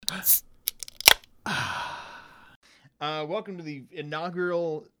Welcome to the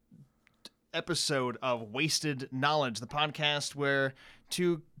inaugural episode of Wasted Knowledge, the podcast where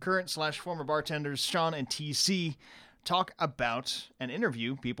two current/former bartenders, Sean and TC, talk about and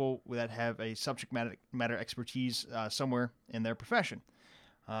interview people that have a subject matter expertise somewhere in their profession.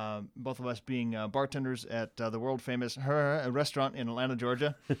 Both of us being bartenders at the world-famous restaurant in Atlanta,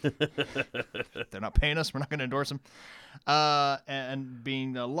 Georgia. They're not paying us. We're not going to endorse them. And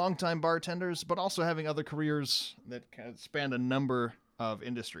being longtime bartenders, but also having other careers that kind of span a number of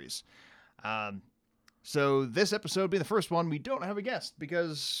industries. So this episode being the first one, we don't have a guest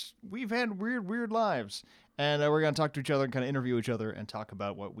because we've had weird lives. And we're going to talk to each other and kind of interview each other and talk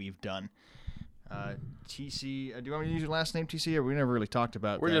about what we've done. TC, do you want me to use your last name, TC? Or we never really talked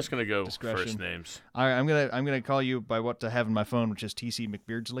about. We're just gonna go discretion. First names. All right, I'm gonna call you by what I have in my phone, which is TC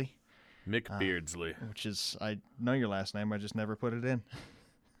McBeardsley. McBeardsley. Which is, I know your last name, I just never put it in.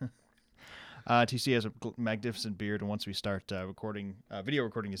 TC has a magnificent beard, and once we start video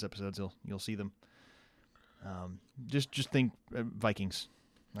recording these episodes, you'll see them. Just think Vikings.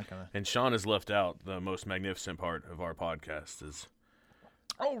 That kind of. And Sean has left out the most magnificent part of our podcast is.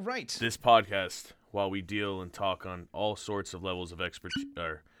 Oh, right. This podcast, while we deal and talk on all sorts of levels of expertise,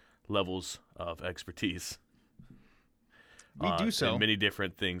 We do so. and many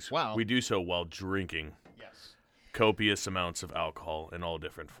different things. Wow. We do so while drinking. Yes. Copious amounts of alcohol in all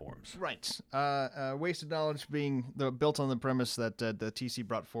different forms. Right. Wasted Knowledge being built on the premise that the TC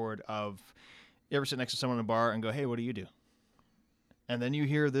brought forward of you ever sit next to someone in a bar and go, hey, what do you do? And then you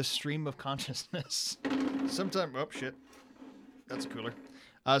hear this stream of consciousness. Sometimes, oh, shit. That's a cooler.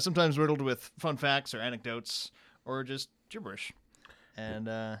 Sometimes riddled with fun facts or anecdotes or just gibberish. And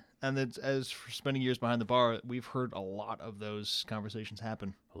as for spending years behind the bar, we've heard a lot of those conversations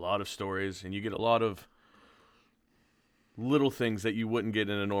happen. A lot of stories, and you get a lot of little things that you wouldn't get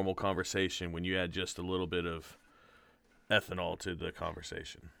in a normal conversation when you add just a little bit of ethanol to the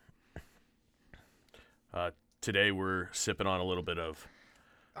conversation. Today we're sipping on a little bit of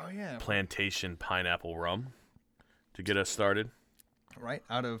plantation pineapple rum to get us started. Right,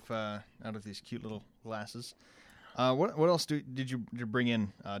 out of these cute little glasses. What else did you bring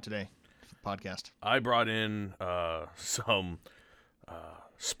in today for the podcast? I brought in some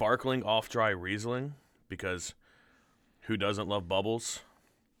sparkling off-dry Riesling because who doesn't love bubbles?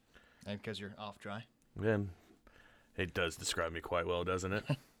 And because you're off dry. Then it does describe me quite well, doesn't it?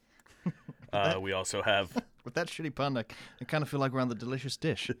 We also have... With that shitty pun, I kind of feel like we're on The Delicious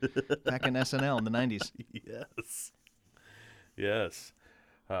Dish back in SNL in the 90s. Yes.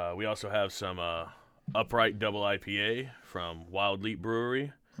 We also have some Upright Double IPA from Wild Leap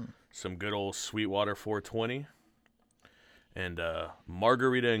Brewery, some good old Sweetwater 420, and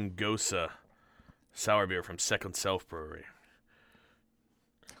Margarita and Gosa sour beer from Second Self Brewery.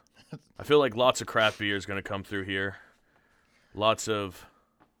 I feel like lots of craft beer is going to come through here. Lots of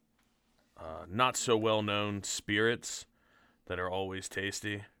not so well-known spirits that are always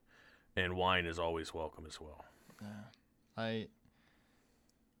tasty, and wine is always welcome as well. I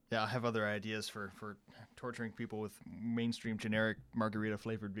have other ideas for torturing people with mainstream generic margarita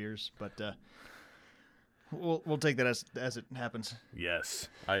flavored beers, but we'll take that as it happens. Yes,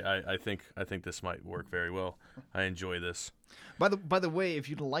 I think this might work very well. I enjoy this. By the way, if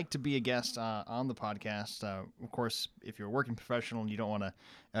you'd like to be a guest on the podcast, of course, if you're a working professional and you don't want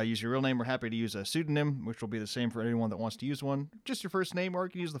to use your real name, we're happy to use a pseudonym, which will be the same for anyone that wants to use one. Just your first name, or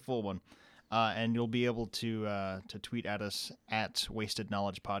you can use the full one. And you'll be able to tweet at us at Wasted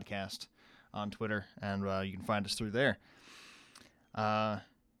Knowledge Podcast on Twitter, and you can find us through there.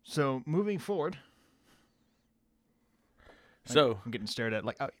 So moving forward, I'm getting stared at.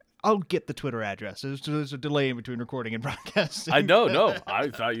 Like I'll get the Twitter address. There's a delay in between recording and broadcasting. I know. No, I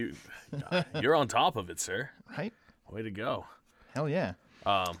thought you're on top of it, sir. Right? Way to go. Hell yeah.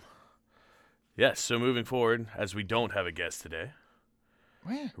 Yes. So moving forward, as we don't have a guest today.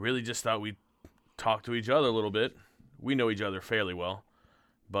 Yeah. Really just thought we'd talk to each other a little bit. We know each other fairly well,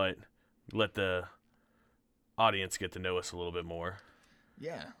 but let the audience get to know us a little bit more.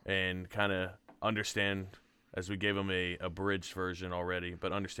 Yeah. And kind of understand, as we gave them a abridged version already,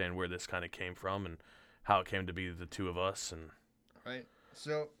 but understand where this kind of came from and how it came to be the two of us. And right.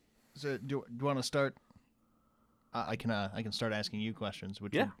 So do you want to start? I can start asking you questions,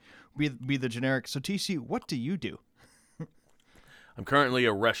 which would be the generic. So TC, what do you do? I'm currently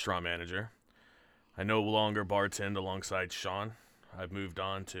a restaurant manager. I no longer bartend alongside Sean. I've moved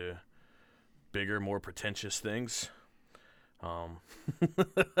on to bigger, more pretentious things.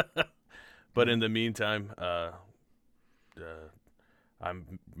 But in the meantime,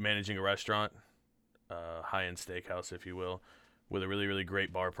 I'm managing a restaurant, high-end steakhouse, if you will, with a really, really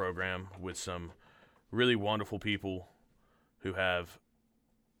great bar program with some really wonderful people who have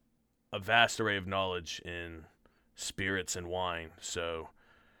a vast array of knowledge in spirits and wine. So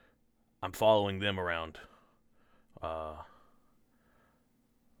I'm following them around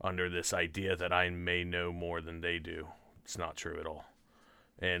under this idea that I may know more than they do. It's not true at all.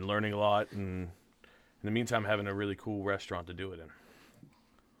 And learning a lot, and in the meantime, having a really cool restaurant to do it in.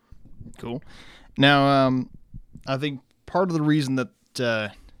 Cool. Now, I think part of the reason that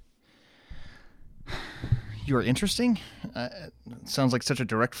you're interesting, it sounds like such a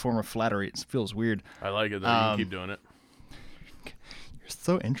direct form of flattery. It feels weird. I like it, though. You can keep doing it. You're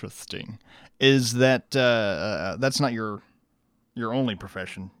so interesting. Is that that's not your only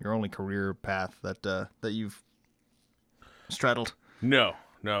profession, your only career path that you've straddled? No,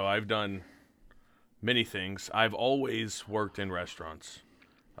 I've done many things. I've always worked in restaurants.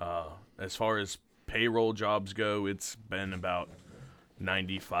 As far as payroll jobs go, it's been about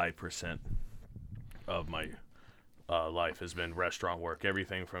 95% of my life has been restaurant work.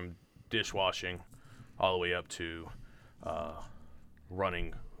 Everything from dishwashing all the way up to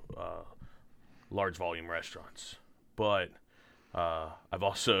running large volume restaurants. But I've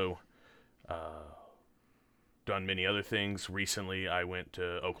also done many other things. Recently, I went to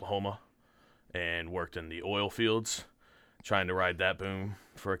Oklahoma and worked in the oil fields, trying to ride that boom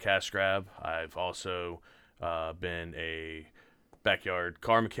for a cash grab. I've also been a backyard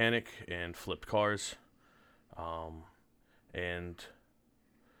car mechanic and flipped cars. And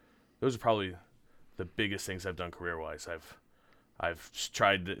those are probably the biggest things I've done career-wise. I've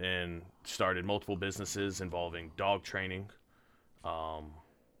tried and started multiple businesses involving dog training,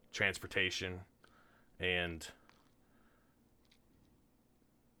 transportation, and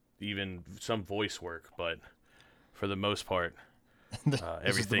even some voice work. But for the most part,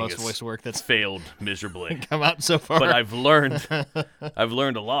 everything is voice work that's failed miserably. Come out so far. But I've learned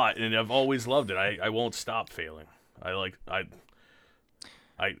a lot, and I've always loved it. I won't stop failing. I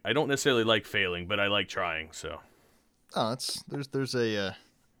don't necessarily like failing, but I like trying. So, there's a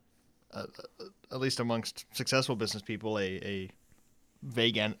at least amongst successful business people a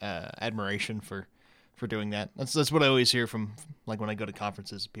vague admiration for doing that. That's what I always hear from, like, when I go to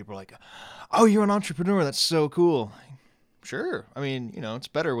conferences. People are like, "Oh, you're an entrepreneur. That's so cool." Sure. I mean, it's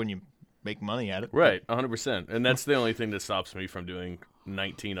better when you make money at it. Right, 100%. And that's the only thing that stops me from doing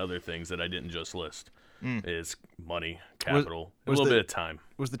 19 other things that I didn't just list. Is money, capital, a little bit of time.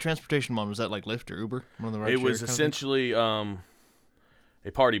 Was the transportation one, was that like Lyft or Uber? One of the It was essentially a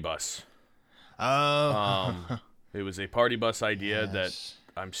party bus. Oh. It was a party bus idea that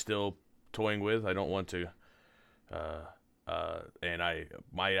I'm still toying with. I don't want to, and I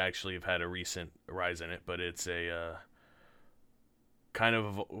might actually have had a recent rise in it, but it's a kind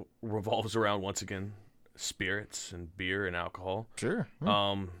of revolves around, once again, spirits and beer and alcohol. Sure.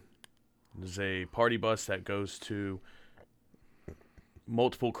 There's a party bus that goes to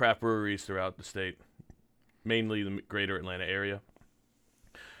multiple craft breweries throughout the state, mainly the greater Atlanta area.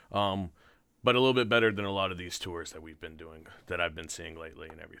 But a little bit better than a lot of these tours that we've been doing, that I've been seeing lately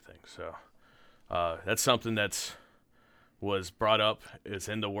and everything. So that's something was brought up. It's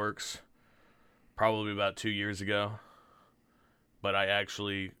in the works probably about 2 years ago. But I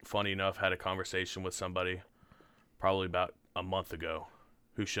actually, funny enough, had a conversation with somebody probably about a month ago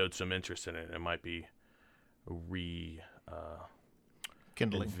who showed some interest in it. It might be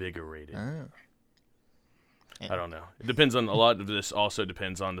invigorated. Oh. I don't know. It depends on, a lot of this also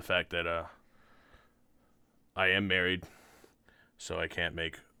depends on the fact that I am married, so I can't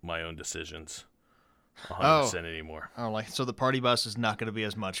make my own decisions 100% anymore. Oh, so the party bus is not going to be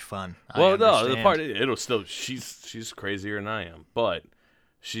as much fun. Well, no, the party, it'll still, she's crazier than I am, but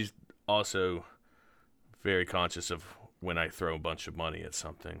she's also very conscious of when I throw a bunch of money at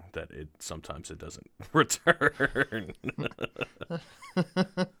something that sometimes it doesn't return.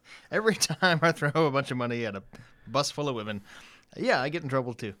 Every time I throw a bunch of money at a bus full of women, I get in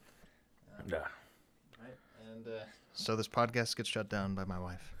trouble too. Yeah. Right. And so this podcast gets shut down by my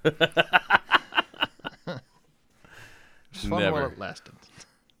wife. It's fun while it lasted.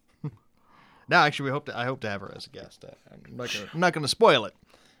 No, actually, I hope to have her as a guest. I'm not going to spoil it.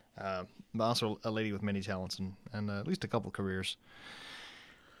 But also a lady with many talents and at least a couple careers.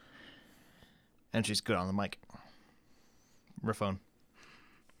 And she's good on the mic. Rophone.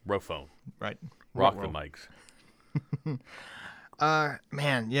 Right. Rock the mics.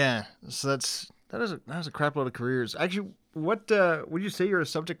 Man, yeah. So that is a crap load of careers. Actually, what would you say you're a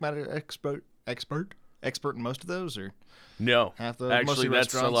subject matter expert in most of those, or no? Actually,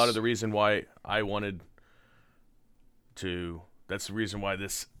 that's a lot of the reason why I wanted to. That's the reason why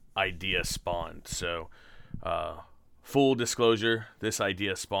this idea spawned. So, full disclosure, this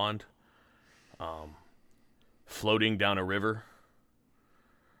idea spawned floating down a river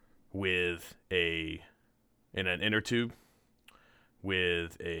in an inner tube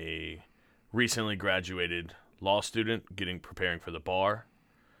with a recently graduated law student preparing for the bar,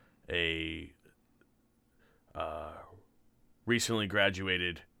 a recently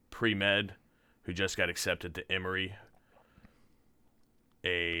graduated pre-med who just got accepted to Emory,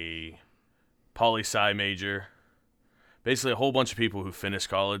 a poli-sci major, basically a whole bunch of people who finished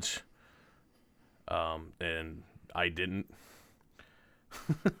college, and I didn't.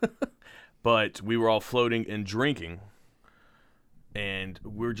 But we were all floating and drinking, and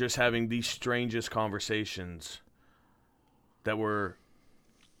we're just having these strangest conversations that were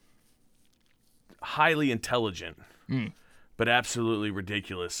highly intelligent, but absolutely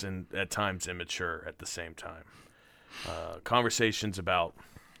ridiculous and at times immature at the same time. Conversations about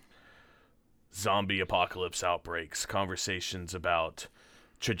zombie apocalypse outbreaks, conversations about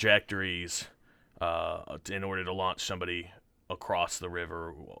trajectories in order to launch somebody across the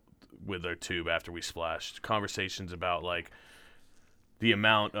river with their tube after we splashed, conversations about like the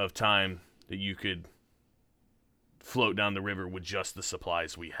amount of time that you could float down the river with just the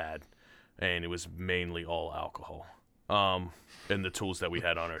supplies we had, and it was mainly all alcohol and the tools that we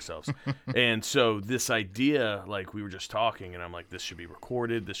had on ourselves. And so this idea, like we were just talking, and I'm like, this should be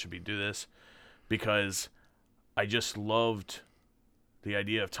recorded, this should be do this, because I just loved the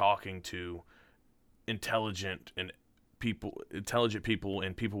idea of talking to intelligent people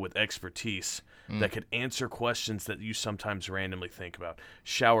and people with expertise that could answer questions that you sometimes randomly think about.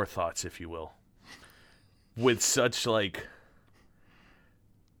 Shower thoughts, if you will. With such like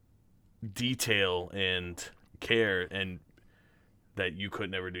detail and care and that you could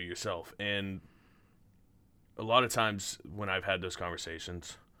never do yourself. And a lot of times when I've had those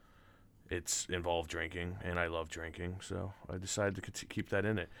conversations, it's involved drinking, and I love drinking, so I decided to keep that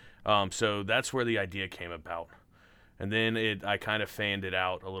in it. So that's where the idea came about. And then I kind of fanned it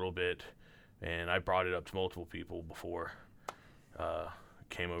out a little bit, and I brought it up to multiple people before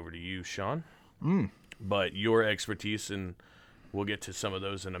came over to you, Sean. But your expertise, and we'll get to some of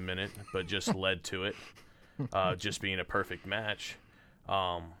those in a minute, but just led to it, just being a perfect match.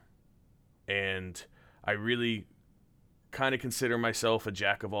 And I really kind of consider myself a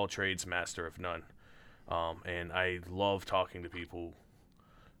jack of all trades, master of none. And I love talking to people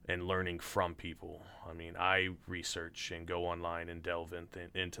and learning from people. I mean, I research and go online and delve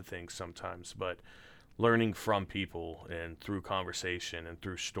into things sometimes, but learning from people and through conversation and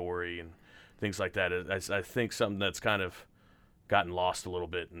through story and things like that is, I think, something that's kind of gotten lost a little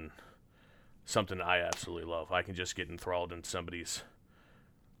bit, and something that I absolutely love. I can just get enthralled in somebody's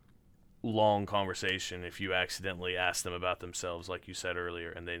long conversation if you accidentally ask them about themselves, like you said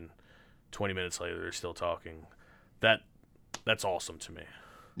earlier, and then 20 minutes later they're still talking. That's awesome to me.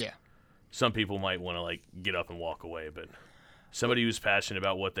 Yeah. Some people might want to like get up and walk away, but somebody who's passionate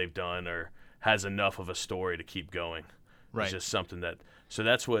about what they've done or has enough of a story to keep going is just something that. So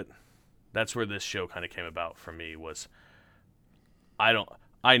that's where this show kind of came about for me. Was I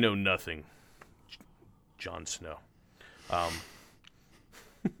know nothing, Jon Snow.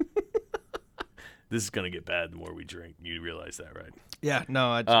 This is gonna get bad the more we drink. You realize that, right? Yeah,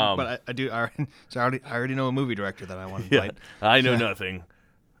 no, but I do. I already know a movie director that I want to invite. I know nothing.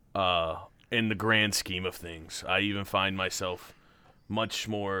 In the grand scheme of things, I even find myself much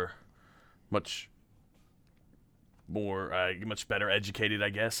better educated, I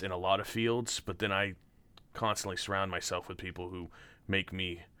guess, in a lot of fields. But then I constantly surround myself with people who make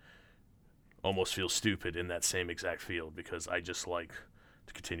me almost feel stupid in that same exact field, because I just like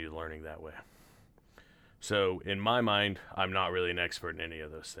to continue learning that way. So in my mind, I'm not really an expert in any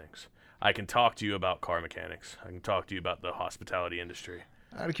of those things. I can talk to you about car mechanics. I can talk to you about the hospitality industry.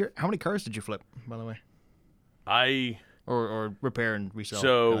 How many cars did you flip, by the way? Or repair and resell.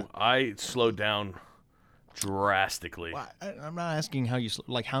 So I slowed down drastically. Well, I'm not asking how you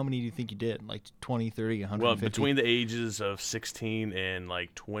how many do you think you did? Like 20, 30, 150? Well, between the ages of 16 and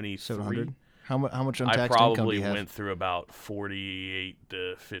like 23. 700? How much untaxed I income probably do you have? went through about 48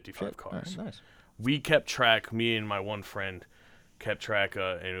 to 55 cars. Right, nice. We kept track, me and my one friend kept track,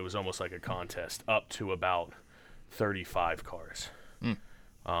 and it was almost like a contest, up to about 35 cars.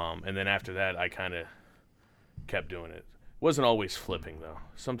 And then after that, I kind of kept doing it. Wasn't always flipping, though.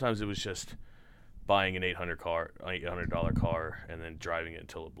 Sometimes it was just buying an $800 car and then driving it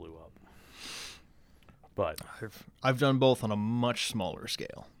until it blew up. But I've done both on a much smaller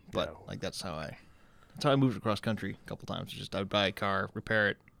scale. But that's how I moved across country a couple times. Just I'd buy a car, repair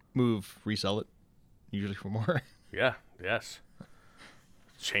it, move, resell it, usually for more. Yeah, yes.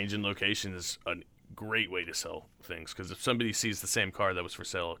 Changing location is a great way to sell things, because if somebody sees the same car that was for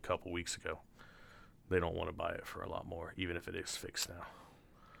sale a couple weeks ago, they don't want to buy it for a lot more, even if it is fixed now.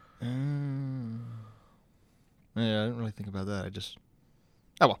 Yeah, I didn't really think about that. I just...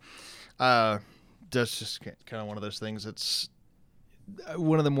 Oh, well. That's just kind of one of those things. It's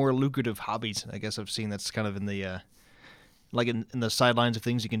one of the more lucrative hobbies, I guess, I've seen that's kind of in the... like in the sidelines of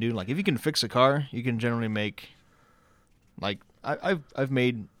things you can do. Like, if you can fix a car, you can generally make... Like, I've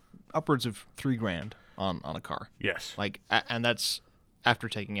made upwards of $3,000 on a car. Yes. Like, and that's after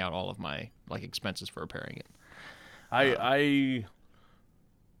taking out all of my, like, expenses for repairing it. I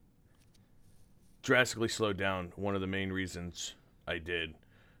drastically slowed down. One of the main reasons I did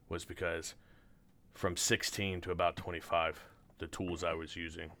was because from 16 to about 25, the tools I was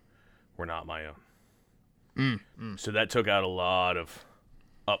using were not my own. So that took out a lot of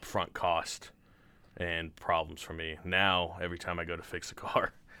upfront cost and problems for me. Now, every time I go to fix a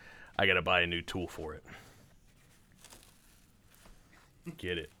car, I got to buy a new tool for it.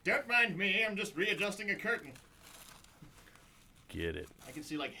 Get it. Don't mind me, I'm just readjusting a curtain. Get it. I can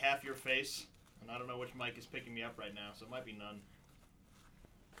see like half your face, and I don't know which mic is picking me up right now, so it might be none.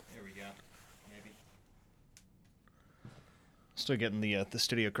 There we go. Maybe. Still getting the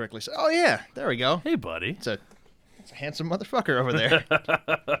studio correctly. So, oh yeah, there we go. Hey, buddy. It's a handsome motherfucker over there.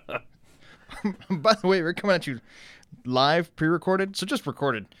 By the way, we're coming at you live, pre-recorded, so just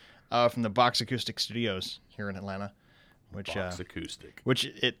recorded from the Box Acoustic Studios here in Atlanta. Which Box Acoustic. Which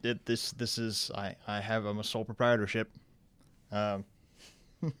this is I have a sole proprietorship. One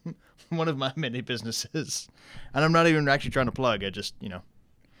of my many businesses, and I'm not even actually trying to plug. I just It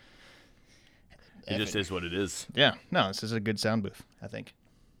just is what it is. Yeah, no, this is a good sound booth, I think.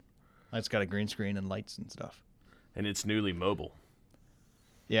 It's got a green screen and lights and stuff. And it's newly mobile.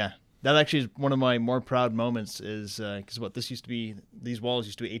 Yeah, that actually is one of my more proud moments is, because these walls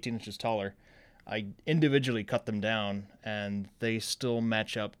used to be 18 inches taller. I individually cut them down, and they still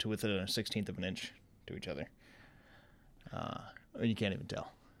match up to within a 1/16 of an inch to each other. You can't even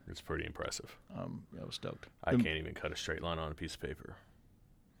tell. It's pretty impressive. I was stoked. I can't even cut a straight line on a piece of paper.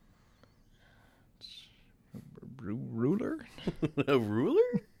 Ruler? A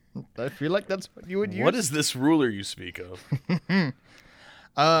ruler? I feel like that's what you would use. What is this ruler you speak of?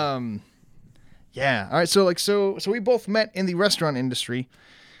 Yeah. All right. So we both met in the restaurant industry,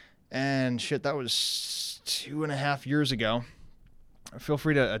 and shit, that was 2.5 years ago. Feel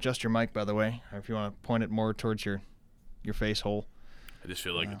free to adjust your mic, by the way, if you want to point it more towards your face hole. I just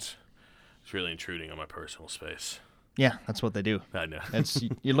feel like it's really intruding on my personal space. Yeah, that's what they do. I know.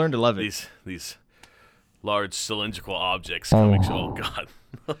 You learn to love it. These large cylindrical objects coming. Oh God.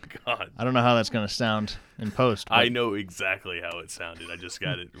 Oh God. I don't know how that's going to sound in post. I know exactly how it sounded. I just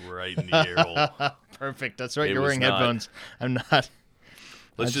got it right in the ear hole. Perfect. That's right. You're wearing headphones. I'm not.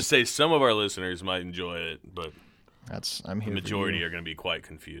 Let's just say some of our listeners might enjoy it, but I'm here. the majority are going to be quite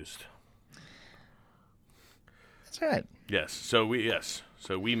confused. That's right. Yes. So we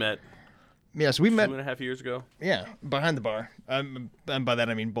met. Yes, we met 2.5 years ago. Yeah, behind the bar. And by that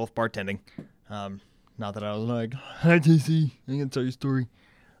I mean both bartending. Not that I was like, "Hi, JC, I'm gonna tell you a story."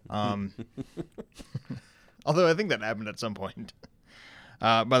 Although I think that happened at some point.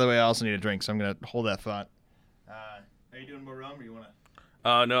 By the way, I also need a drink, so I'm gonna hold that thought. Are you doing more rum, or you wanna?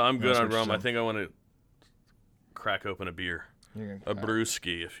 No, I'm good on rum. I think I want to crack open a beer, a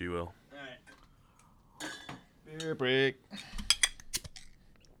brewski, if you will. All right. Beer break.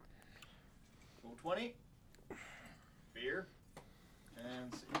 20. Beer.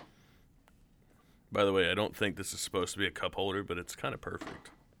 And see. By the way, I don't think this is supposed to be a cup holder, but it's kind of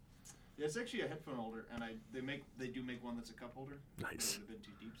perfect. Yeah, it's actually a headphone holder, and they do make one that's a cup holder. Nice. It would have been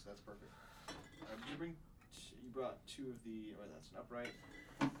too deep, so that's perfect. You brought two of the, that's an upright.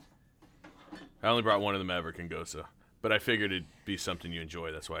 I only brought one of the Maverick and Gosa, but I figured it'd be something you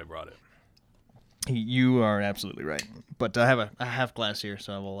enjoy. That's why I brought it. You are absolutely right. But I have a half glass here,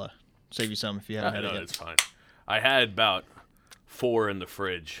 so I will save you some if you haven't had it yet. It's fine. I had about 4 in the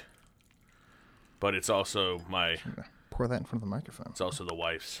fridge, but it's also pour that in front of the microphone. It's also the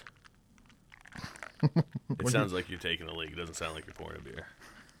wife's. It sounds like you're taking a leak. It doesn't sound like you're pouring a beer.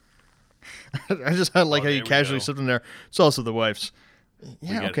 I just like how you casually slipped in there. It's also the wife's.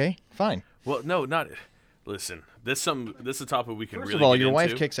 Yeah, okay, fine. Well, no, not. Listen, this is a topic we can First really. First of all, get your into.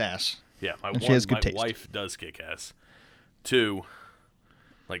 wife kicks ass. Yeah, my taste. wife does kick ass. 2,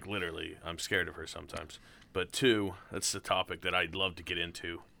 like literally, I'm scared of her sometimes. But 2, that's the topic that I'd love to get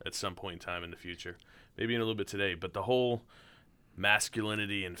into at some point in time in the future. Maybe in a little bit today. But the whole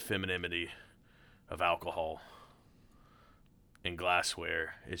masculinity and femininity of alcohol and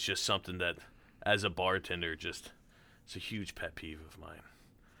glassware is just something that, as a bartender, it's a huge pet peeve of mine.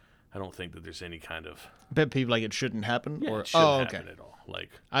 I don't think that there's any kind of Pet peeve, like it shouldn't happen? Or it shouldn't okay. happen at all. Like,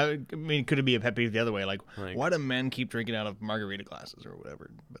 I mean, could it be a pet peeve the other way? Like Like- why do men keep drinking out of margarita glasses or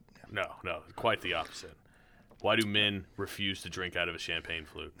whatever? But no, quite the opposite. Why do men refuse to drink out of a champagne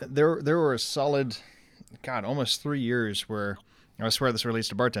flute? there were a solid, God, almost 3 years where I swear this relates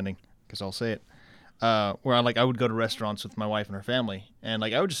to bartending because I'll say it. Where I would go to restaurants with my wife and her family, and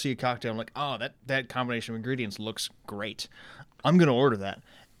like I would just see a cocktail. I'm like, oh, that combination of ingredients looks great. I'm gonna order that.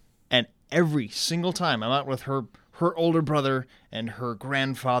 And every single time I'm out with her older brother and her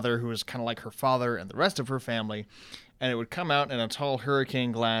grandfather, who was kind of like her father, and the rest of her family, and it would come out in a tall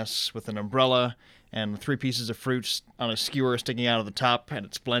hurricane glass with an umbrella and 3 pieces of fruit on a skewer sticking out of the top, and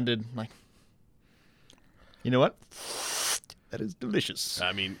it's blended. Like, you know what? That is delicious.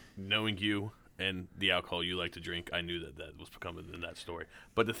 I mean, knowing you and the alcohol you like to drink, I knew that was coming in that story.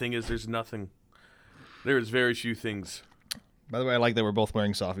 But the thing is, there's very few things. By the way, I like that we're both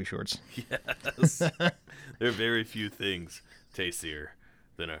wearing Sophie shorts. Yes. There are very few things tastier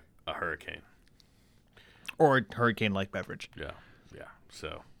than a hurricane. Or a hurricane-like beverage. Yeah.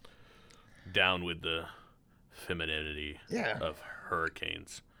 So, down with the femininity of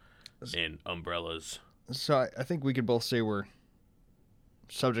hurricanes and umbrellas. So I think we could both say we're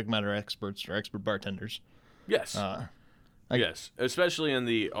subject matter experts or expert bartenders. Yes. Yes. Especially in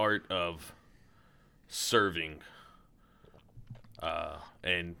the art of serving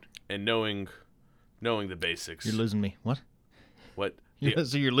and knowing the basics. You're losing me. What? What?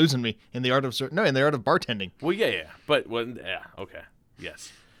 So you're losing me in the art of in the art of bartending. Well, yeah. But okay.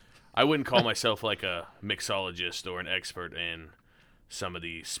 Yes. I wouldn't call myself like a mixologist or an expert in some of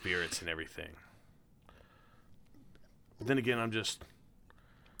the spirits and everything. But then again,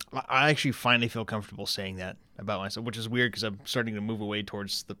 I actually finally feel comfortable saying that about myself, which is weird because I'm starting to move away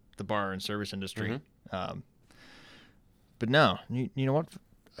towards the bar and service industry. Mm-hmm. But no, you know what?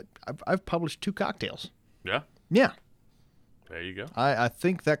 I've published 2 cocktails. Yeah. Yeah. There you go. I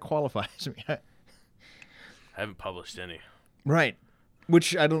think that qualifies me. I haven't published any. Right.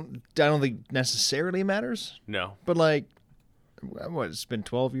 Which I don't think necessarily matters. No. But like, what? It's been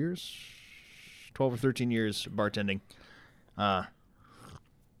 12 years, 12 or 13 years bartending. I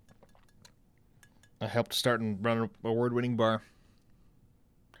helped start and run an award-winning bar.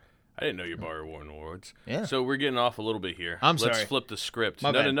 I didn't know your bar won awards. Yeah. So we're getting off a little bit here. I'm Let's sorry. flip the script.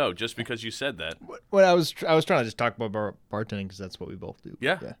 My bad. No. Just because you said that. Well, I was trying to just talk about bartending because that's what we both do.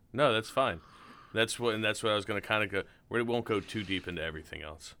 Yeah. No, that's fine. That's what I was going to kind of go. We won't go too deep into everything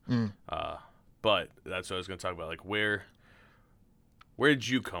else. But that's what I was going to talk about. Like where did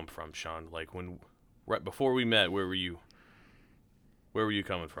you come from, Sean? Like right before we met, where were you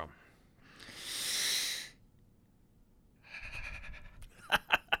coming from?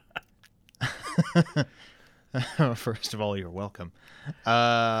 First of all, you're welcome.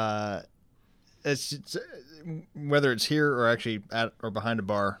 It's whether it's here or actually at or behind a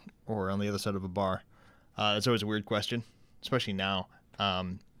bar or on the other side of a bar. It's always a weird question, especially now.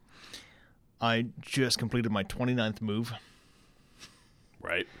 I just completed my 29th move.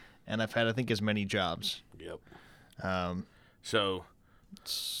 Right. And I've had, I think, as many jobs. Yep. So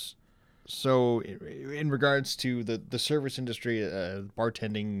in regards to the service industry,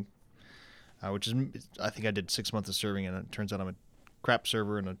 bartending, which is, I think I did 6 months of serving, and it turns out I'm a crap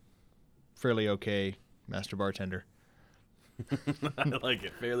server and a fairly okay master bartender. I like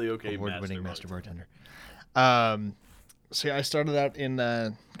it. Fairly okay. Award-winning master bartender. So yeah, I started out in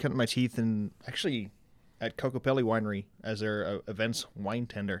cutting my teeth actually at Cocopelli Winery as their events wine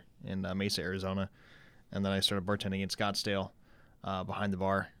tender in Mesa, Arizona, and then I started bartending in Scottsdale behind the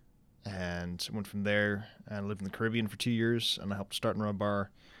bar, and went from there. I lived in the Caribbean for 2 years, and I helped start and run a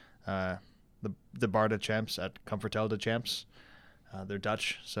bar, the Bar de Champs at Comfortel de Champs. They're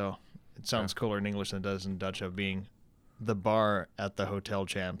Dutch, so it sounds cooler in English than it does in Dutch, of being the bar at the Hotel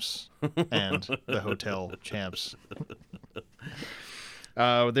Champs and the Hotel Champs.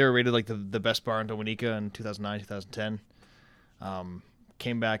 They were rated like the best bar in Dominica in 2009, 2010.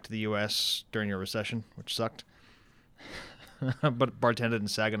 Came back to the U.S. during a recession, which sucked. But bartended in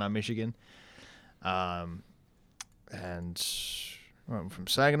Saginaw, Michigan. And went from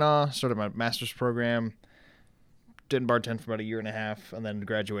Saginaw, started my master's program. Didn't bartend for about a year and a half, and then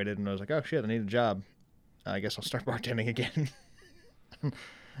graduated, and I was like, oh shit, I need a job. I guess I'll start bartending again.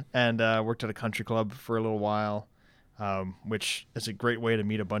 And worked at a country club for a little while, which is a great way to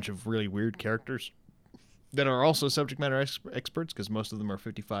meet a bunch of really weird characters that are also subject matter experts, because most of them are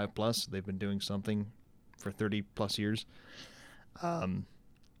 55 plus. They've been doing something for 30 plus years. Then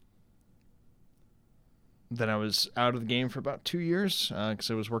I was out of the game for about 2 years because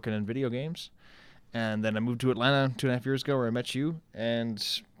I was working in video games. And then I moved to Atlanta 2.5 years ago, where I met you, and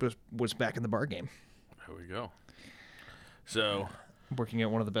was back in the bar game. There we go. So, working at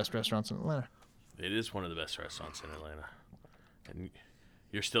one of the best restaurants in Atlanta. It is one of the best restaurants in Atlanta, and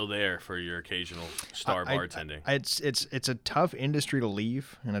you're still there for your occasional star bartending. It's a tough industry to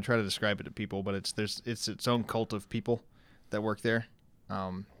leave, and I try to describe it to people, but it's its own cult of people that work there.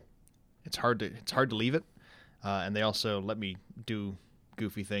 It's hard to leave it, and they also let me do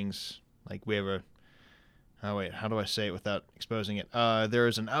goofy things. Like we have how do I say it without exposing it? There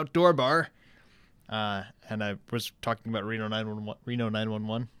is an outdoor bar, and I was talking about Reno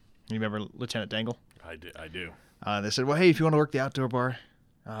 911. You remember Lieutenant Dangle? I do. They said, well, hey, if you want to work the outdoor bar,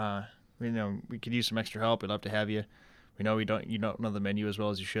 we could use some extra help. We'd love to have you. We know you don't know the menu as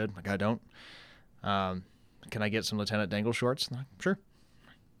well as you should. Like, I don't. Can I get some Lieutenant Dangle shorts? And I'm like, sure.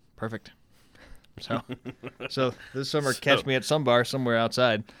 Perfect. So this summer, catch me at some bar somewhere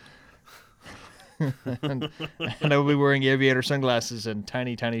outside. and I will be wearing aviator sunglasses and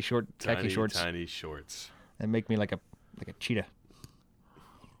tiny short khaki shorts. Tiny shorts. And make me like a cheetah.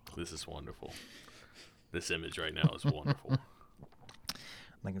 This is wonderful. This image right now is wonderful.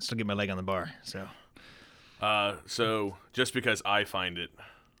 I can still get my leg on the bar. So just because I find it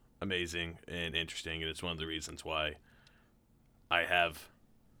amazing and interesting, and it's one of the reasons why I have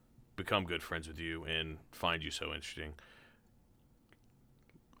become good friends with you and find you so interesting.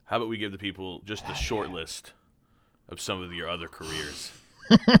 How about we give the people just a short list of some of your other careers?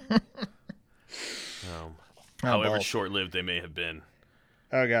 However short-lived they may have been.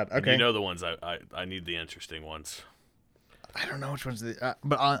 Oh, God. Okay. And you know the ones I need the interesting ones. I don't know which ones.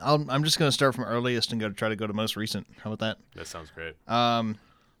 But I'm just going to start from earliest and try to go to most recent. How about that? That sounds great.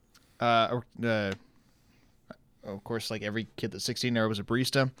 Of course, like every kid that's 16, I was a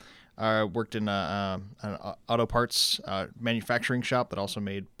barista. I worked in an auto parts manufacturing shop that also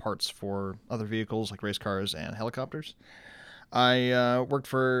made parts for other vehicles like race cars and helicopters. I worked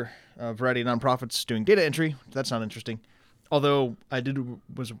for a variety of nonprofits doing data entry. That's not interesting. Although I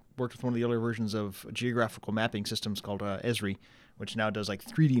worked with one of the earlier versions of geographical mapping systems called Esri, which now does like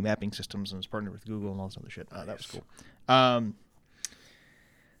 3D mapping systems and is partnered with Google and all this other shit. That was cool.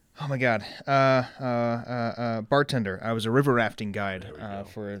 Oh my God. Bartender. I was a river rafting guide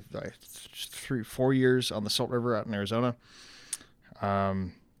for 4 years on the Salt River out in Arizona.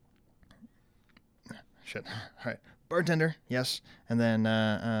 Shit. All right. Bartender, yes. And then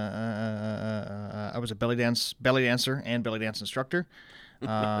I was a belly dancer and belly dance instructor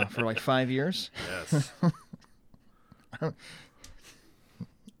for like 5 years. Yes.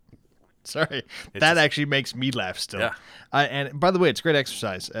 Sorry, that actually makes me laugh still. Yeah. And by the way, it's great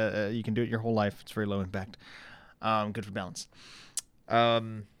exercise. You can do it your whole life. It's very low impact. Good for balance.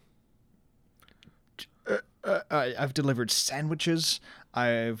 I've delivered sandwiches.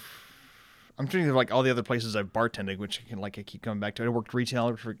 I'm thinking of like all the other places I've bartended, which I keep coming back to. I worked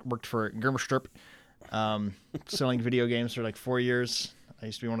retail. Worked for Germerstrup, selling video games for like 4 years. I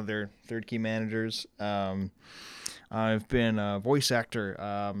used to be one of their third key managers. I've been a voice actor.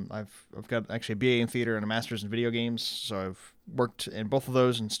 I've got actually a BA in theater and a master's in video games. So I've worked in both of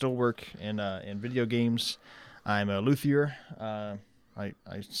those and still work in video games. I'm a luthier. I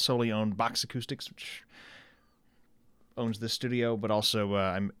solely own Box Acoustics, which owns this studio, but also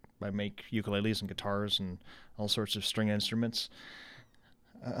I make ukuleles and guitars and all sorts of string instruments.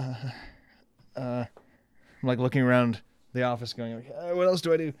 I'm like looking around the office going, what else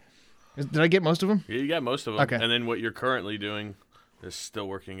do I do? Did I get most of them? Yeah, you got most of them. Okay. And then what you're currently doing is still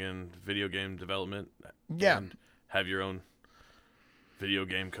working in video game development. Yeah. And have your own video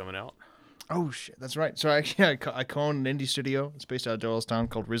game coming out. Oh, shit. That's right. So actually, I co-own an indie studio. It's based out of Doylestown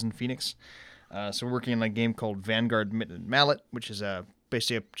called Risen Phoenix. So we're working on a game called Vanguard Midnight Mallet, which is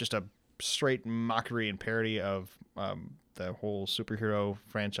basically just a straight mockery and parody of the whole superhero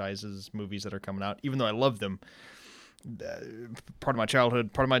franchises, movies that are coming out, even though I love them. Part of my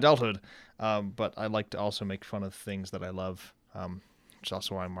childhood, part of my adulthood, but I like to also make fun of things that I love, which is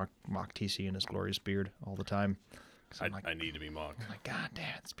also why I mock TC and his glorious beard all the time. I need to be mocked. I'm like, God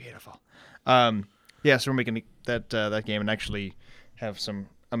damn, it's beautiful. Yeah, so we're making that game and actually have some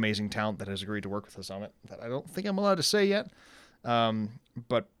amazing talent that has agreed to work with us on it that I don't think I'm allowed to say yet,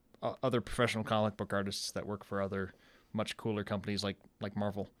 but other professional comic book artists that work for other much cooler companies like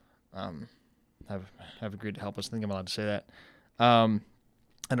Marvel have agreed to help us. I think I'm allowed to say that. And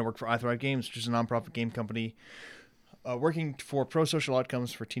I work for iThrive Games, which is a nonprofit game company working for pro-social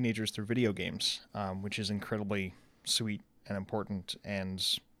outcomes for teenagers through video games, which is incredibly sweet and important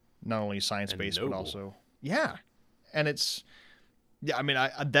and not only science-based, but also... Yeah. And it's... Yeah, I mean,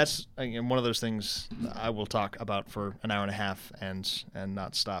 that's one of those things I will talk about for an hour and a half and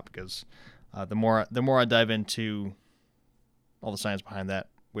not stop because The more I dive into all the science behind that,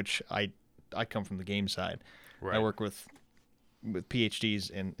 which I come from the game side. Right. I work with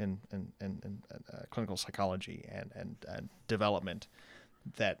PhDs in clinical psychology and development,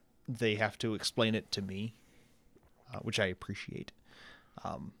 that they have to explain it to me, which I appreciate.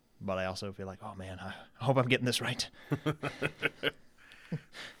 But I also feel like, oh man, I hope I'm getting this right.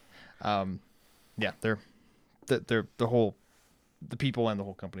 Yeah, they're the people and the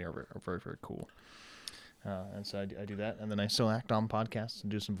whole company are very, very cool. And so I do that, and then I still act on podcasts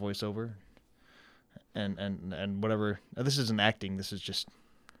and do some voiceover, and whatever. This isn't acting. This is just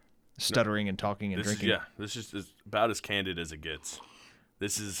stuttering and talking and drinking. This is about as candid as it gets.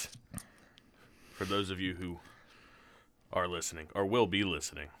 This is for those of you who are listening or will be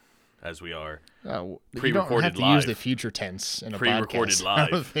listening, as we are pre-recorded you don't have to live. use the future tense in a Pre-recorded podcast. live.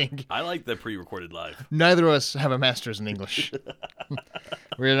 I don't think. I like the pre-recorded live. Neither of us have a master's in English.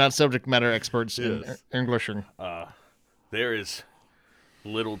 We're not subject matter experts in Englishing. There is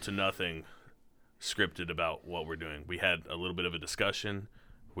little to nothing scripted about what we're doing. We had a little bit of a discussion.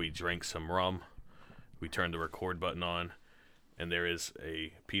 We drank some rum. We turned the record button on, and there is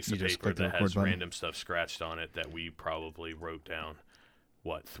a piece of paper that has random stuff scratched on it that we probably wrote down,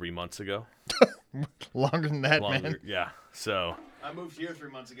 3 months ago? Longer than that, man. Yeah. So I moved here 3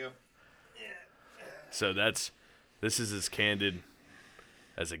 months ago. So this is as candid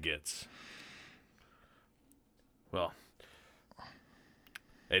as it gets. Well,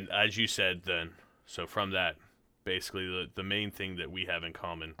 and as you said then, so from that, basically the main thing that we have in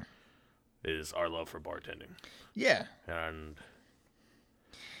common is our love for bartending. Yeah. And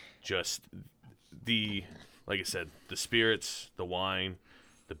just like I said, the spirits, the wine,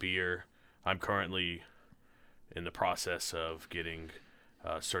 the beer. I'm currently in the process of getting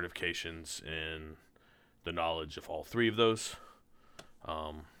certifications in the knowledge of all three of those.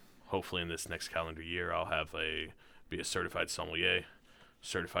 Hopefully in this next calendar year, I'll be a certified sommelier,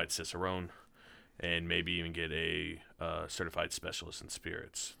 certified cicerone, and maybe even get a certified specialist in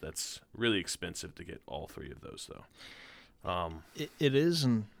spirits. That's really expensive to get all three of those, though. It is,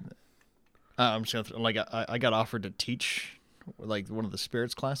 and I'm just gonna I got offered to teach like one of the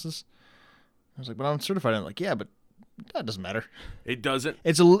spirits classes. I was like, but I'm certified. I'm like, yeah, but that doesn't matter. It doesn't.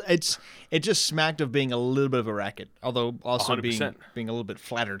 It just smacked of being a little bit of a racket, although also 100%. being a little bit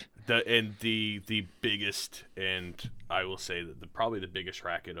flattered. The biggest, and I will say that probably the biggest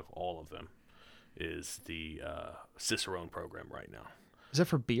racket of all of them is the Cicerone program right now. Is that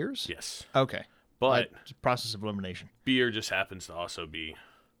for beers? Yes. Okay. But it's a process of elimination. Beer just happens to also be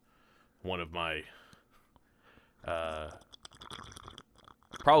one of my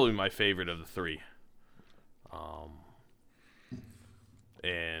probably my favorite of the three.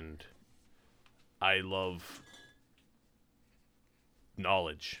 And I love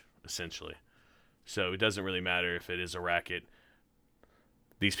knowledge, essentially. So it doesn't really matter if it is a racket.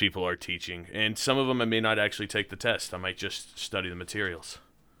 These people are teaching. And some of them I may not actually take the test. I might just study the materials.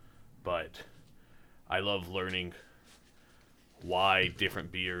 But I love learning why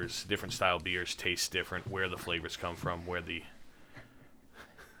different beers, different style beers taste different, where the flavors come from, where the...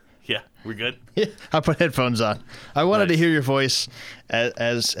 Yeah, we're good? I put headphones on. I wanted to Nice. hear your voice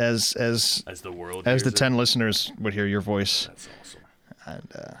as the world as hears the it. 10 listeners would hear your voice. That's awesome.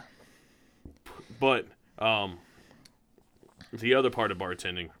 And But the other part of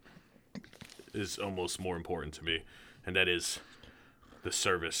bartending is almost more important to me, and that is the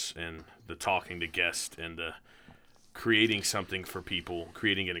service and the talking to guests and the creating something for people,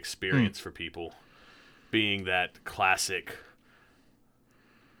 creating an experience for people, being that classic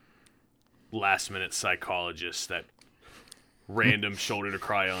last-minute psychologist, that random shoulder to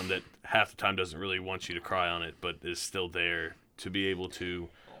cry on that half the time doesn't really want you to cry on it, but is still there to be able to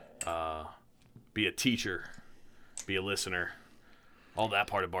be a teacher, be a listener. All that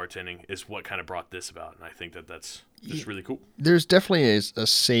part of bartending is what kind of brought this about, and I think that's just really cool. there's definitely a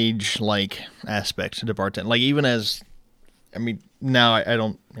sage-like aspect to bartending. Like, even as, I mean, now I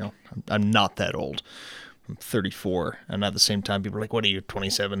don't, I'm not that old. I'm 34, and at the same time, people are like, what are you,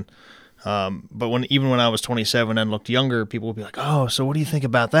 27? But when I was 27 and looked younger, people would be like, "Oh, so what do you think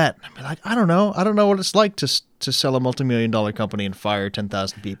about that?" And I'd be like, "I don't know. I don't know what it's like to sell a multi-million-dollar company and fire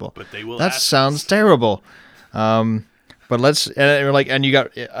 10,000 people." But they will. That ask sounds us. terrible. But and you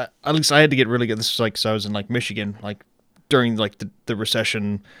got, at least I had to get really good. This was like, so I was in like Michigan, like during like the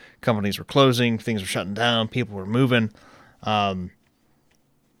recession, companies were closing, things were shutting down, people were moving. And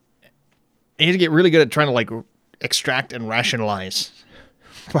you had to get really good at trying to like extract and rationalize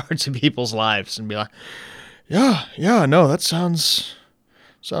parts of people's lives and be like, yeah, no, that sounds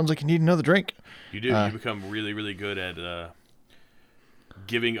like you need another drink. You do. You become really, really good at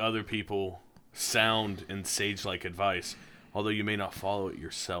giving other people sound and sage-like advice, although you may not follow it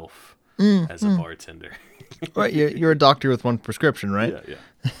yourself as a bartender. Right, you're a doctor with one prescription, right? Yeah.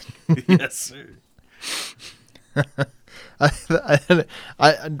 Yes, sir.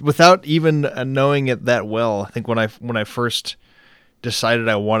 I without even knowing it that well, I think when I first decided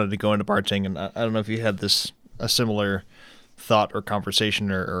I wanted to go into bartending, and I don't know if you had a similar thought or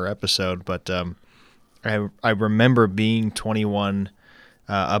conversation or episode, but I remember being 21,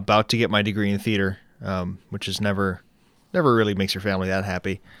 about to get my degree in theater, which is never really makes your family that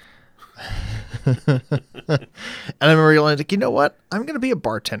happy. And I remember realizing, like, you know what? I'm going to be a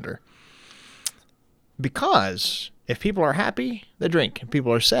bartender. Because if people are happy, they drink. If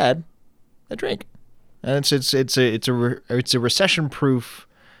people are sad, they drink. And it's a recession-proof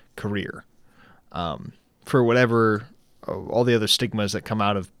career, for whatever all the other stigmas that come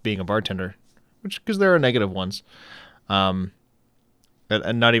out of being a bartender, which because there are negative ones, and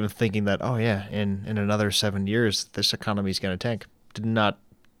not even thinking that, oh yeah, in another 7 years this economy is going to tank.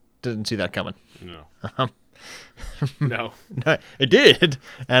 Didn't see that coming. No. No. It did,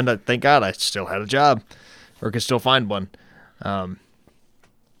 and thank God I still had a job, or could still find one. But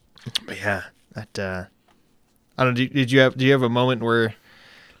yeah, that I don't know. Do you have a moment where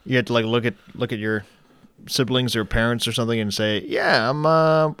you had to like look at your siblings or parents or something and say, yeah, I'm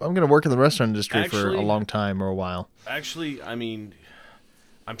gonna work in the restaurant industry for a long time or a while? Actually, I mean,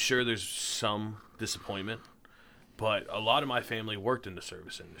 I'm sure there's some disappointment, but a lot of my family worked in the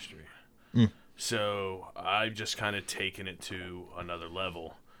service industry. So I've just kind of taken it to another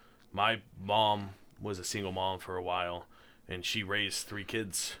level. My mom was a single mom for a while, and she raised 3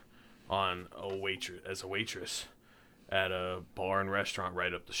 kids as a waitress at a bar and restaurant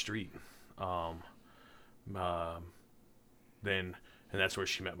right up the street. And that's where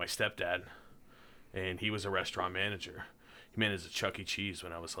she met my stepdad, and he was a restaurant manager. He managed a Chuck E. Cheese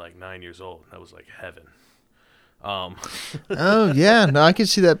when I was like 9 years old. That was like heaven. Oh yeah, no, I can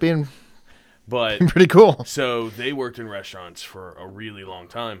see that being but pretty cool. So they worked in restaurants for a really long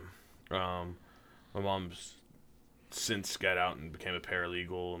time. My mom's since got out and became a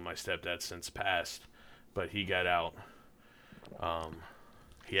paralegal, and my stepdad since passed, but he got out.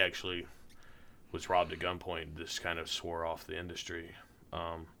 He actually was robbed at gunpoint and just kind of swore off the industry. It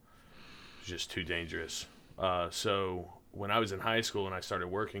was just too dangerous. So when I was in high school and I started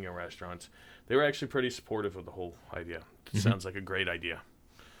working in restaurants, they were actually pretty supportive of the whole idea. It sounds like a great idea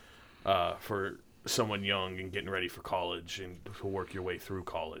for someone young and getting ready for college and to work your way through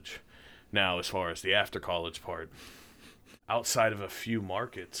college. Now, as far as the after-college part, outside of a few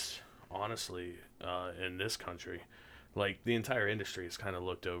markets, honestly, in this country, like the entire industry is kind of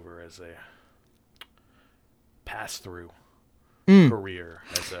looked over as a pass-through career,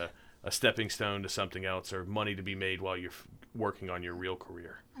 as a stepping stone to something else, or money to be made while you're working on your real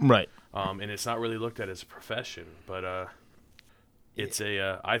career. Right. And it's not really looked at as a profession, but it's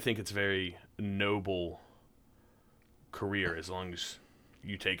I think it's a very noble career as long as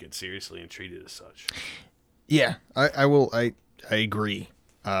you take it seriously and treat it as such. Yeah, I agree.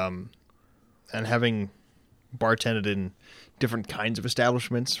 And having bartended in different kinds of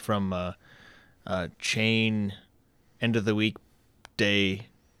establishments, from chain end of the week day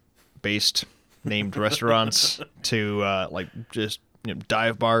based named restaurants to like just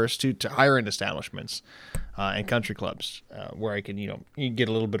dive bars to higher end establishments and country clubs, where I can you get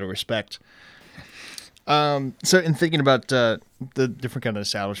a little bit of respect. So in thinking about the different kind of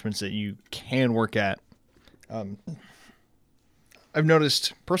establishments that you can work at, I've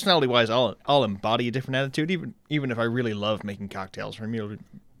noticed personality-wise, I'll embody a different attitude, even if I really love making cocktails, or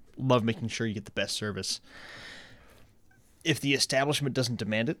love making sure you get the best service. If the establishment doesn't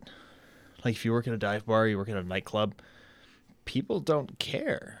demand it, like if you work at a dive bar, you work at a nightclub, people don't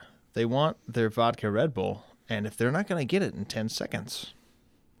care. They want their vodka Red Bull, and if they're not going to get it in 10 seconds,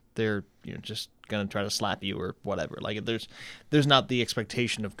 they're just going to try to slap you or whatever. Like there's not the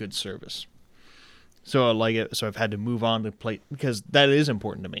expectation of good service. So I've had to move on to plate, because that is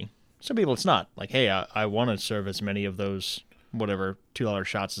important to me. Some people it's not. Like, hey, I want to serve as many of those whatever $2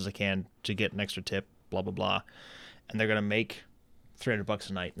 shots as I can to get an extra tip, blah blah blah, and they're gonna make $300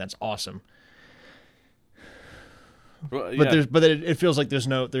 a night, and that's awesome. Well, yeah. But it feels like there's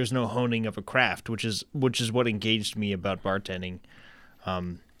no honing of a craft, which is what engaged me about bartending,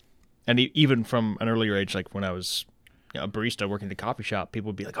 and even from an earlier age, like when I was a barista working at a coffee shop, people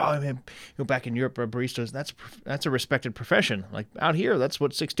would be like, "Oh man, back in Europe, baristas that's a respected profession. Like out here, that's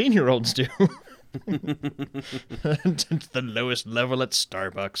what 16-year-olds do." The lowest level at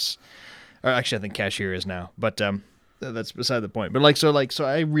Starbucks, or actually, I think cashier is now. But that's beside the point. But so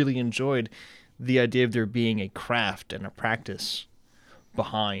I really enjoyed the idea of there being a craft and a practice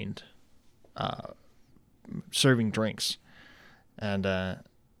behind serving drinks. And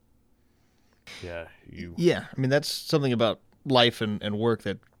Yeah, yeah, I mean that's something about life and work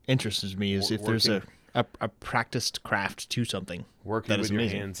that interests me is if there's a practiced craft to something. Working with your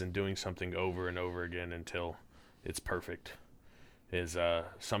amazing. hands and doing something over and over again until it's perfect is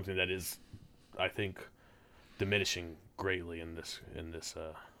something that is, I think, diminishing greatly in this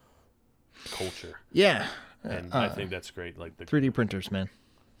culture. Yeah, And I think that's great. Like the 3D printers, man.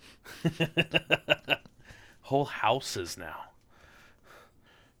 whole houses now.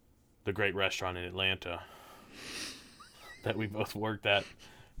 The great restaurant in Atlanta that we both worked at,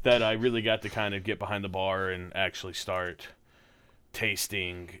 that I really got to kind of get behind the bar and actually start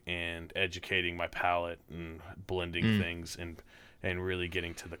tasting and educating my palate and blending things and really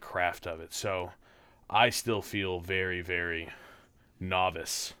getting to the craft of it. So I still feel very, very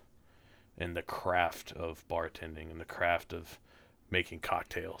novice in the craft of bartending and the craft of making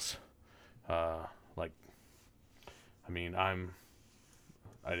cocktails.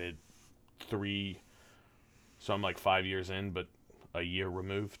 I did 3, so I'm like 5 years in, but a year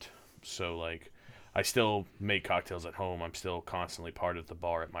removed. So like, I still make cocktails at home. I'm still constantly part of the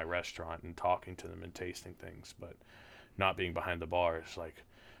bar at my restaurant and talking to them and tasting things, but not being behind the bar is like,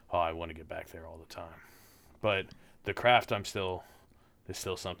 oh, I want to get back there all the time. But the craft is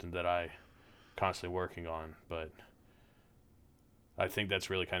still something that I constantly working on. But I think that's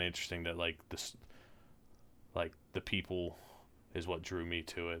really kind of interesting that like this, like the people is what drew me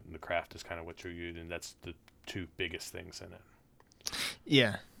to it, and the craft is kind of what drew you, and that's the 2 biggest things in it.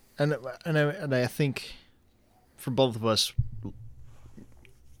 Yeah, and I think for both of us,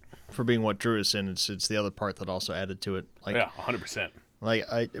 for being what drew us in, it's the other part that also added to it. Like, yeah, 100%. Like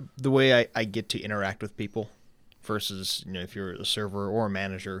the way I get to interact with people, versus if you're a server or a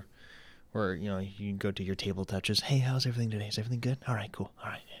manager, where you can go to your table touches. Hey, how's everything today? Is everything good? All right, cool. All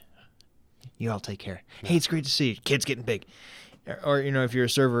right, you all take care. Yeah. Hey, it's great to see you. Kid's getting big. Or if you're a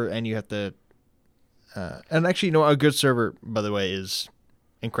server and you have to, and actually, a good server, by the way, is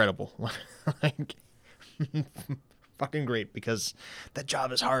incredible. Like, fucking great, because that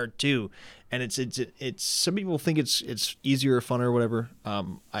job is hard too, and it's some people think it's easier or funner or whatever.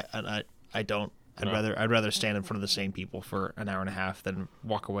 I don't. I'd rather stand in front of the same people for an hour and a half than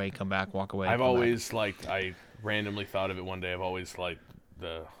walk away, come back, walk away. I randomly thought of it one day. I've always liked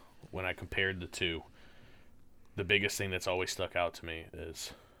when I compared the 2. The biggest thing that's always stuck out to me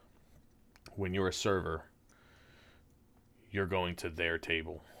is when you're a server, you're going to their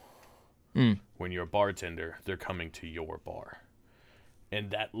table. When you're a bartender, they're coming to your bar. And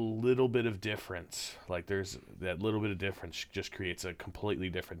that little bit of difference, just creates a completely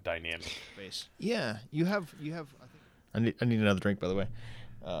different dynamic. Yeah, you have. I need another drink, by the way.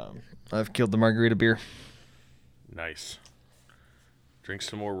 I've killed the margarita beer. Nice. Drink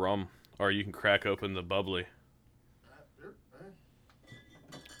some more rum, or you can crack open the bubbly.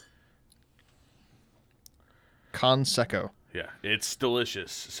 Conseco. Yeah, it's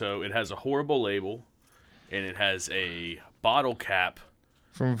delicious. So it has a horrible label, and it has a bottle cap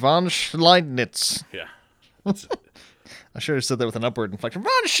from von Schleinitz. Yeah. I should have said that with an upward inflection.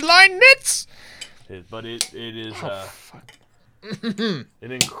 Von Schleinitz! But it is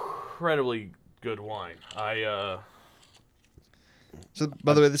an incredibly good wine. So,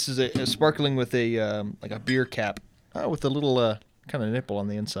 by the way, this is a sparkling with a like a beer cap with a little kind of nipple on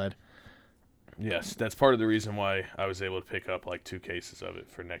the inside. Yes, that's part of the reason why I was able to pick up like 2 cases of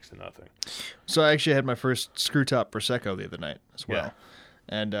it for next to nothing. So I actually had my first screw top Prosecco the other night as well. Yeah.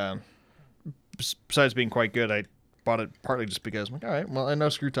 And besides being quite good, I bought it partly just because I'm like, all right, well, I know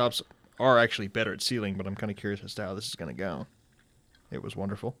screw tops are actually better at sealing, but I'm kind of curious as to how this is going to go. It was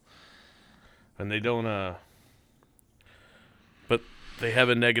wonderful. And they don't, but they have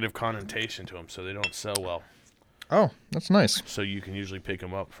a negative connotation to them, so they don't sell well. Oh, that's nice. So you can usually pick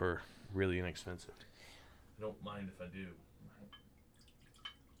them up for really inexpensive. I don't mind if I do.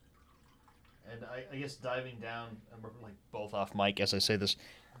 And I guess diving down, I'm like both off mic as I say this,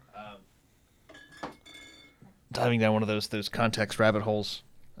 diving down one of those context rabbit holes,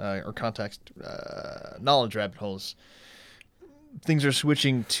 or context knowledge rabbit holes. Things are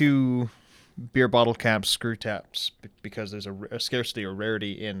switching to beer bottle caps, screw taps, because there's a scarcity or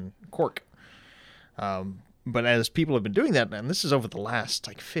rarity in cork. But as people have been doing that, and this is over the last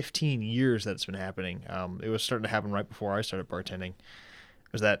 15 years that it's been happening. It was starting to happen right before I started bartending.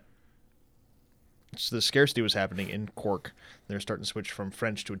 Was that the scarcity was happening in cork. They're starting to switch from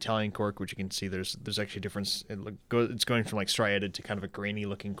French to Italian cork, which you can see there's actually a difference. It's going from striated to kind of a grainy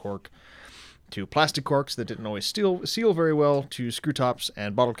looking cork, to plastic corks that didn't always seal very well, to screw tops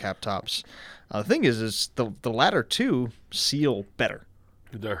and bottle cap tops. The thing is the latter two seal better.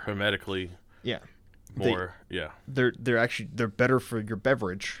 They're hermetically Yeah. More, yeah. They're better for your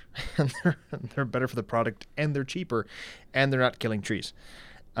beverage, and they're better for the product, and they're cheaper, and they're not killing trees.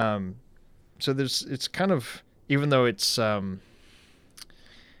 So it's kind of, even though it's the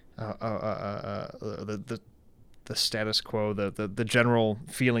status quo, the general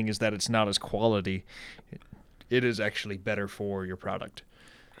feeling is that it's not as quality. It is actually better for your product.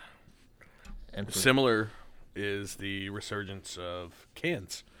 And similar is the resurgence of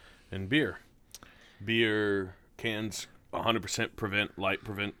cans and beer. Beer cans 100% prevent light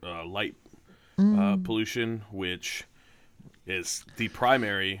pollution, which is the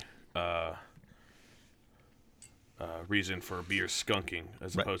primary reason for beer skunking,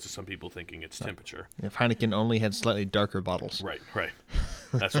 as opposed to some people thinking it's temperature. If Heineken only had slightly darker bottles. Right.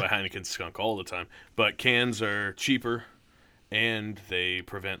 That's why Heineken skunk all the time. But cans are cheaper, and they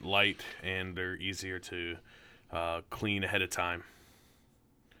prevent light, and they're easier to clean ahead of time.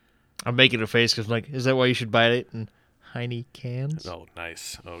 I'm making a face because, like, is that why you should buy it in Heine cans? Oh,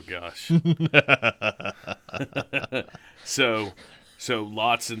 nice. Oh, gosh. So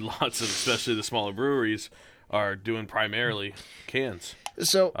lots and lots of, especially the smaller breweries, are doing primarily cans.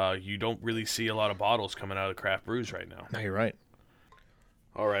 So you don't really see a lot of bottles coming out of craft brews right now. No, you're right.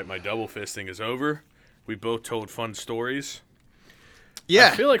 All right, my double fisting is over. We both told fun stories.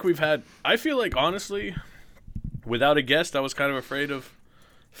 Yeah. I feel like, honestly, without a guest, I was kind of afraid of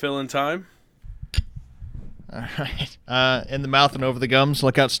filling time. All right. In the mouth and over the gums.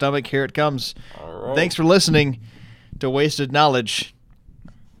 Look out, stomach. Here it comes. All right. Thanks for listening to Wasted Knowledge.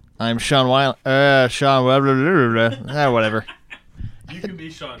 I'm Sean Weiland. Whatever. You can be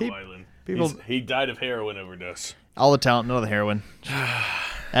Sean Weiland. He died of heroin overdose. All the talent, none of the heroin.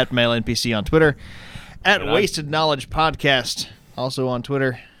 At Mail NPC on Twitter. At Wasted Knowledge Podcast, also on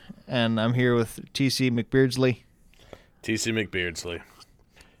Twitter. And I'm here with TC McBeardsley. TC McBeardsley,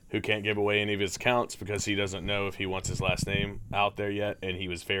 who can't give away any of his accounts because he doesn't know if he wants his last name out there yet, and he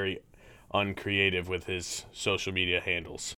was very uncreative with his social media handles.